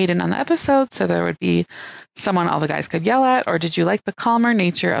like Hayden on the episode so there would be someone all the guys could yell at, or did you like the calmer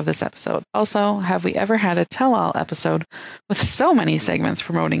nature of this episode? Also, have we ever had a tell-all episode with so many segments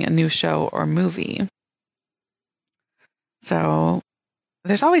promoting a new show or movie? So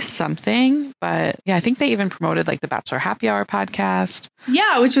there's always something, but yeah, I think they even promoted like the Bachelor Happy Hour podcast.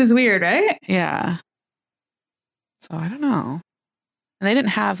 Yeah, which was weird, right? Yeah. So I don't know. And they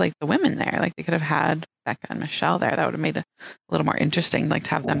didn't have like the women there. Like they could have had Becca and Michelle there. That would have made it a little more interesting, like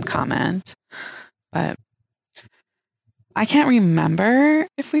to have them comment. But I can't remember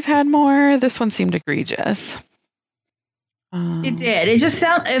if we've had more. This one seemed egregious. It did.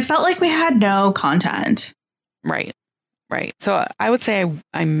 It felt like we had no content. Right. So I would say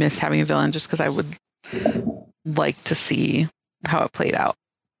I miss having a villain just because I would like to see how it played out.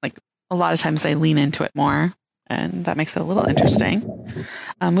 Like a lot of times they lean into it more, and that makes it a little interesting.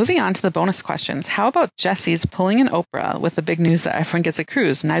 Moving on to the bonus questions. How about Jesse's pulling an Oprah with the big news that everyone gets a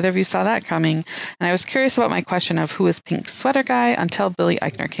cruise? Neither of you saw that coming. And I was curious about my question of who is Pink Sweater Guy until Billy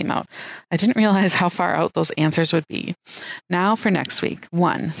Eichner came out. I didn't realize how far out those answers would be. Now for next week.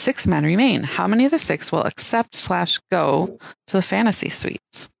 1, 6 men remain. How many of the 6 will accept/go to the fantasy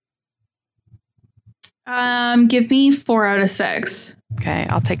suites? Give me 4 out of 6. Okay,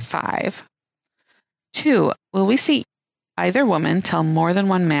 I'll take 5. 2, will we see either woman tell more than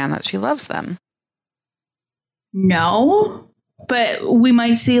one man that she loves them? No, but we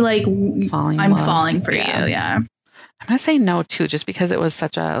might see like I'm falling for you. Yeah. I'm going to say no too, just because it was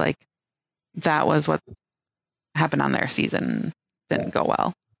such a like, that was what happened on their season. Didn't go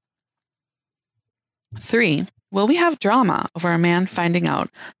well. 3, will we have drama over a man finding out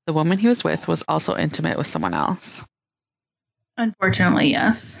the woman he was with was also intimate with someone else? Unfortunately,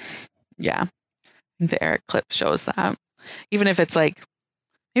 yes. Yeah. The Eric clip shows that. Even if it's like,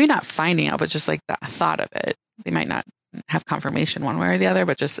 maybe not finding out, but just like the thought of it. They might not have confirmation one way or the other,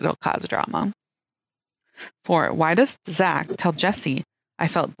 but just it'll cause drama. 4, why does Zach tell Jesse, I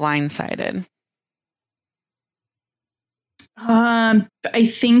felt blindsided? I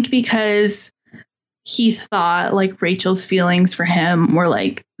think because he thought like Rachel's feelings for him were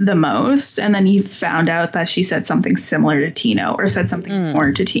like the most, and then he found out that she said something similar to Tino, or said something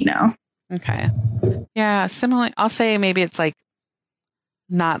more to Tino. Okay. Yeah, similarly, I'll say maybe it's like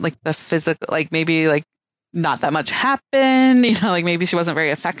not like the physical, like maybe like not that much happened, you know, like maybe she wasn't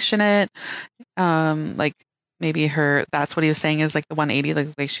very affectionate. Like maybe that's what he was saying is like the 180, like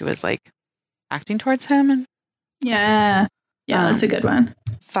the way she was like acting towards him. And yeah, that's a good one.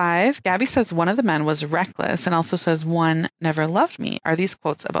 5, Gabby says one of the men was reckless and also says one never loved me. Are these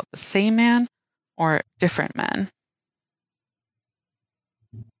quotes about the same man or different men?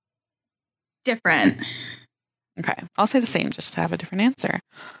 Different. Okay, I'll say the same just to have a different answer.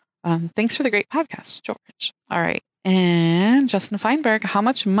 Thanks for the great podcast, George. All right. And Justin Feinberg, how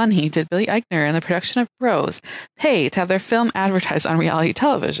much money did Billy Eichner and the production of Bros pay to have their film advertised on reality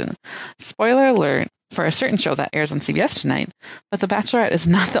television? Spoiler alert for a certain show that airs on CBS tonight, but The Bachelorette is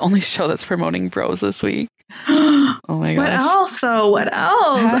not the only show that's promoting Bros this week. Oh my gosh. What else though? What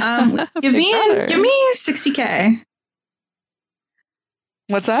else? Give me $60K.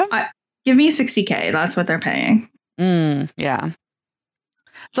 What's up? Give me $60K. That's what they're paying. Yeah.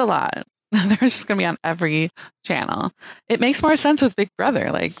 It's a lot. They're just going to be on every channel. It makes more sense with Big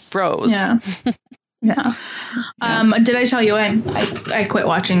Brother, like Bros. Yeah. Yeah. Did I tell you I quit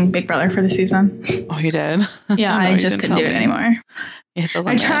watching Big Brother for the season? Oh, you did? Yeah, No, I just couldn't do it anymore.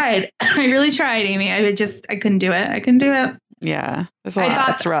 I tried. I really tried, Amy. I couldn't do it. I couldn't do it. Yeah. There's a lot.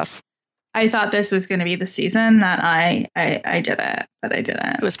 It's rough. I thought this was going to be the season that I did it, but I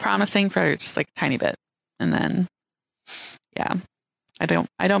didn't. It was promising for just like a tiny bit. And then, yeah, I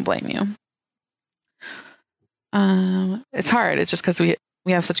don't blame you. It's hard. It's just because we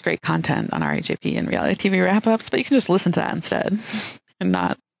have such great content on our HAP and reality TV wrap ups, but you can just listen to that instead and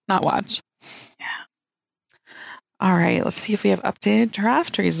not watch. Yeah. All right. Let's see if we have updated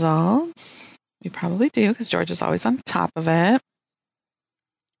draft results. We probably do because George is always on top of it.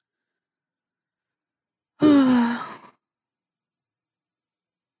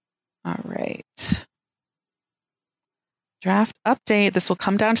 All right. Draft update. This will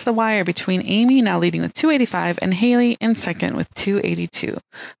come down to the wire between Amy, now leading with 285, and Haley in second with 282.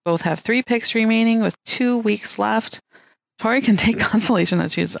 Both have 3 picks remaining with 2 weeks left. Tori can take consolation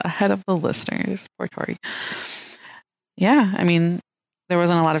that she's ahead of the listeners. Poor Tori. Yeah, I mean, there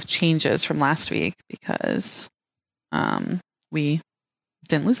wasn't a lot of changes from last week because we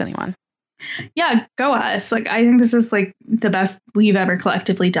didn't lose anyone. Yeah, go us. Like, I think this is like the best we've ever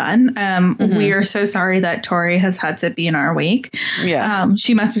collectively done. We are so sorry that Tori has had to be in our wake. Yeah.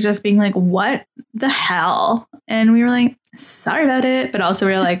 She must have just been like, what the hell? And we were like, sorry about it. But also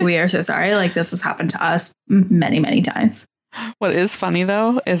we were like, we are so sorry. Like, this has happened to us many, many times. What is funny,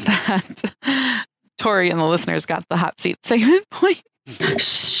 though, is that Tori and the listeners got the hot seat segment points.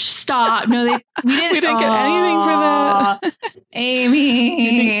 Stop. No, we didn't get anything for that. Amy.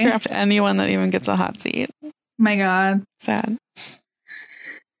 You didn't draft anyone that even gets a hot seat. My God. Sad.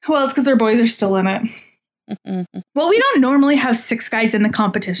 Well, it's because our boys are still in it. Well, we don't normally have 6 guys in the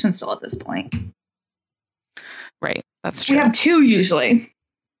competition still at this point. Right. That's true. We have 2 usually.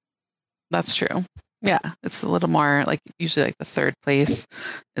 That's true. Yeah. It's a little more like usually like the 3rd place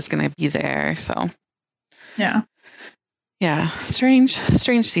is going to be there. So. Yeah. Yeah, strange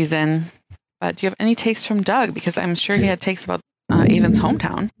season. But do you have any takes from Doug? Because I'm sure he had takes about Avon's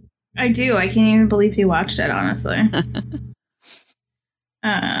hometown. I do. I can't even believe he watched it, honestly.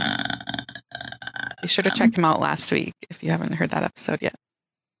 You should have checked him out last week if you haven't heard that episode yet.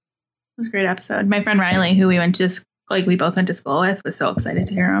 It was a great episode. My friend Riley, who we both went to school with, was so excited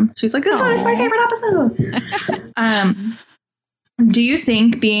to hear him. She's like, this one is my favorite episode. Do you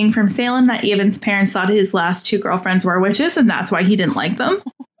think, being from Salem, that Avon's parents thought his last 2 girlfriends were witches and that's why he didn't like them?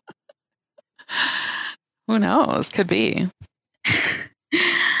 Who knows? Could be.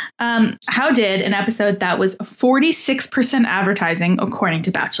 How did an episode that was 46% advertising, according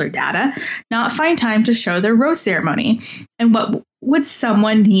to Bachelor data, not find time to show their rose ceremony? And what would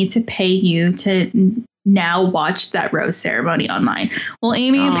someone need to pay you to now watch that rose ceremony online? Well,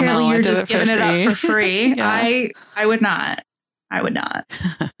 Amy, apparently you're just giving it up for free. Yeah. I would not.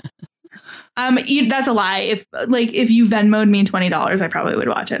 That's a lie. If you Venmo'd me $20, I probably would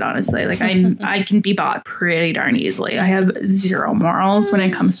watch it, honestly. Like I can be bought pretty darn easily. I have zero morals when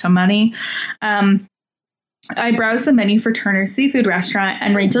it comes to money. I browsed the menu for Turner's Seafood Restaurant,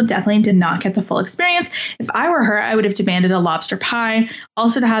 and Rachel definitely did not get the full experience. If I were her, I would have demanded a lobster pie.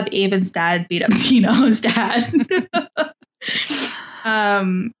 Also, to have Avon's dad beat up Tino's dad.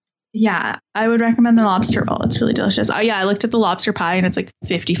 Yeah, I would recommend the lobster roll. It's really delicious. Oh yeah, I looked at the lobster pie and it's like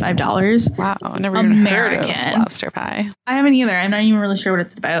 $55. Wow, I never even heard of lobster pie. I haven't either. I'm not even really sure what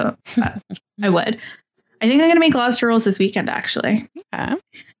it's about. I would. I think I'm gonna make lobster rolls this weekend, actually. Yeah.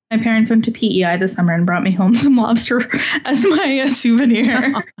 My parents went to PEI this summer and brought me home some lobster as my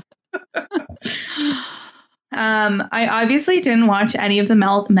souvenir. I obviously didn't watch any of the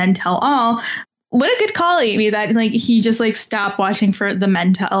Men Tell All. What a good call, Amy, that he just stopped watching for the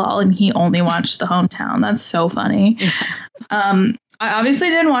Men Tell All and he only watched the hometown. That's so funny. Yeah. I obviously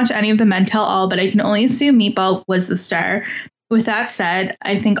didn't watch any of the Men Tell All, but I can only assume Meatball was the star. With that said,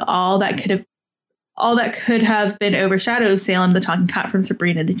 I think all that could have been overshadowed if Salem, the talking cat from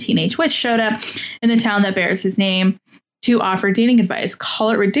Sabrina the Teenage Witch, showed up in the town that bears his name to offer dating advice.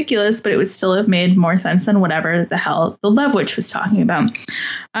 Call it ridiculous, but it would still have made more sense than whatever the hell the Love Witch was talking about.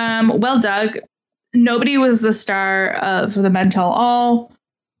 Well, Doug, nobody was the star of the Men Tell All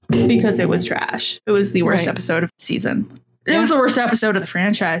because it was trash. It was the worst episode of the season. It was the worst episode of the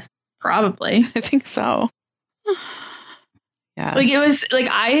franchise, probably. I think so. Yeah.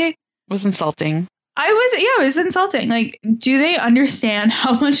 It was insulting. It was insulting. Do they understand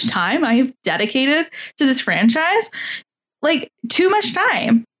how much time I have dedicated to this franchise? Too much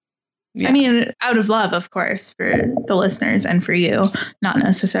time. Yeah. I mean, out of love, of course, for the listeners and for you, not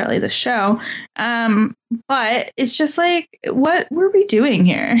necessarily the show. But it's just what were we doing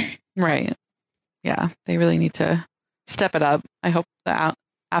here? Right. Yeah, they really need to step it up. I hope that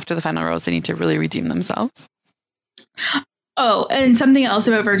after the final rose, they need to really redeem themselves. Oh, and something else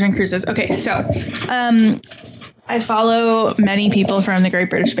about Virgin Cruises. Okay, so I follow many people from the Great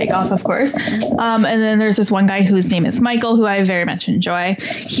British Bake Off, of course. And then there's this one guy whose name is Michael, who I very much enjoy.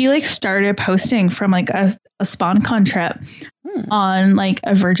 He started posting from a SpawnCon trip on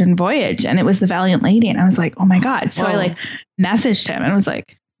a Virgin voyage, and it was the Valiant Lady. And I was like, oh my God. So I messaged him and was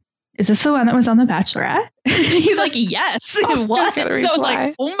like, is this the one that was on The Bachelorette? And he's like, yes, it was. So I was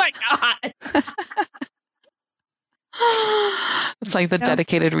like, oh my God. It's like the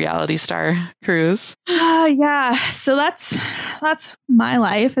dedicated reality star cruise. Yeah. So that's my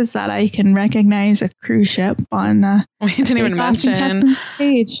life, is that I can recognize a cruise ship on we didn't even mention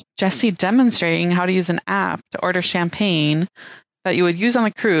page. Jesse demonstrating how to use an app to order champagne that you would use on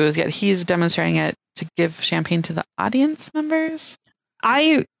the cruise, yet he's demonstrating it to give champagne to the audience members.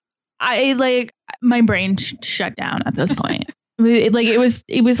 I my brain shut down at this point. It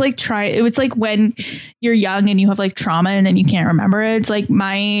was like when you're young and you have trauma and then you can't remember it. It's like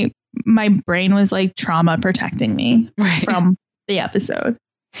my brain was trauma protecting me from the episode.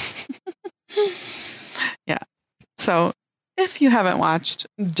 Yeah. So if you haven't watched,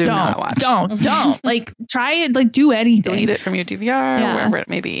 do not watch. Don't try it. Do anything. Delete it from your DVR or wherever it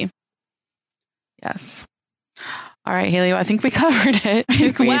may be. Yes. All right, Haley, I think we covered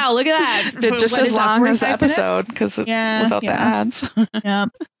it. Wow, look at that. Did just as long as the episode because without the ads. Yep.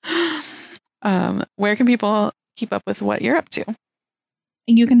 Where can people keep up with what you're up to?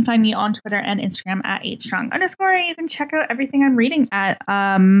 You can find me on Twitter and Instagram at @strong_. You can check out everything I'm reading at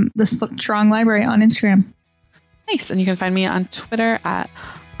the Strong Library on Instagram. Nice. And you can find me on Twitter at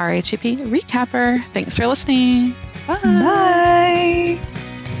RHAP Recapper. Thanks for listening. Bye. Bye.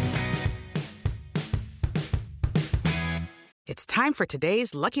 It's time for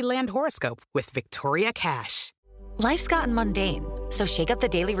today's Lucky Land horoscope with Victoria Cash. Life's gotten mundane, so shake up the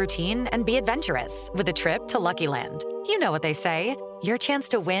daily routine and be adventurous with a trip to Lucky Land. You know what they say, your chance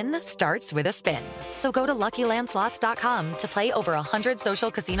to win starts with a spin. So go to LuckyLandSlots.com to play over 100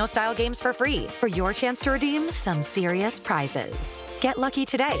 social casino-style games for free for your chance to redeem some serious prizes. Get lucky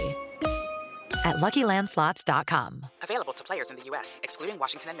today at LuckyLandSlots.com. Available to players in the U.S., excluding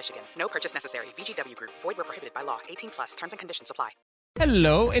Washington and Michigan. No purchase necessary. VGW Group. Void where prohibited by law. 18+. Terms and conditions apply.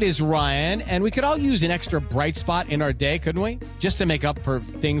 Hello, it is Ryan, and we could all use an extra bright spot in our day, couldn't we? Just to make up for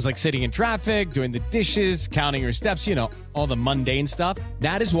things like sitting in traffic, doing the dishes, counting your steps, you know, all the mundane stuff.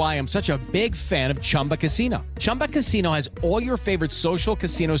 That is why I'm such a big fan of Chumba Casino. Chumba Casino has all your favorite social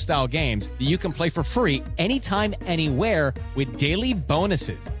casino-style games that you can play for free anytime, anywhere with daily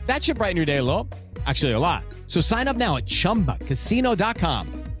bonuses. That should brighten your day a little. Actually, a lot. So sign up now at ChumbaCasino.com.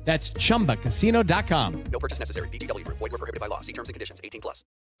 That's ChumbaCasino.com. No purchase necessary. VGW Group. Void where prohibited by law. See terms and conditions. 18+.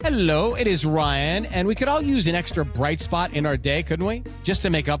 Hello, it is Ryan, and we could all use an extra bright spot in our day, couldn't we? Just to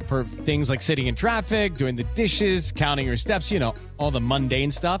make up for things like sitting in traffic, doing the dishes, counting your steps, you know, all the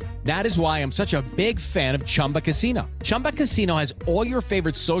mundane stuff. That is why I'm such a big fan of Chumba Casino. Chumba Casino has all your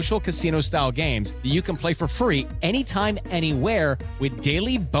favorite social casino-style games that you can play for free anytime, anywhere with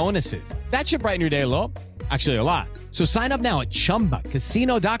daily bonuses. That should brighten your day a little. Actually, a lot. So sign up now at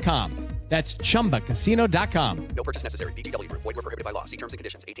ChumbaCasino.com. That's ChumbaCasino.com. No purchase necessary. VGW Group. Void where prohibited by law. See terms and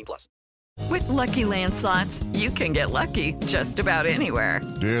conditions. 18+. With Lucky Land Slots, you can get lucky just about anywhere.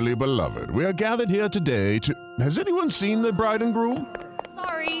 Dearly beloved, we are gathered here today to... Has anyone seen the bride and groom?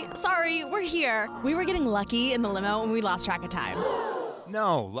 Sorry, we're here. We were getting lucky in the limo and we lost track of time.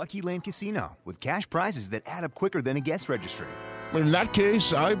 No, Lucky Land Casino, with cash prizes that add up quicker than a guest registry. In that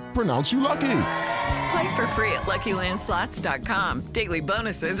case, I pronounce you lucky. Play for free at LuckyLandSlots.com. Daily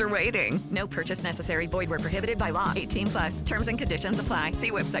bonuses are waiting. No purchase necessary. Void where prohibited by law. 18+. Terms and conditions apply.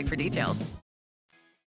 See website for details.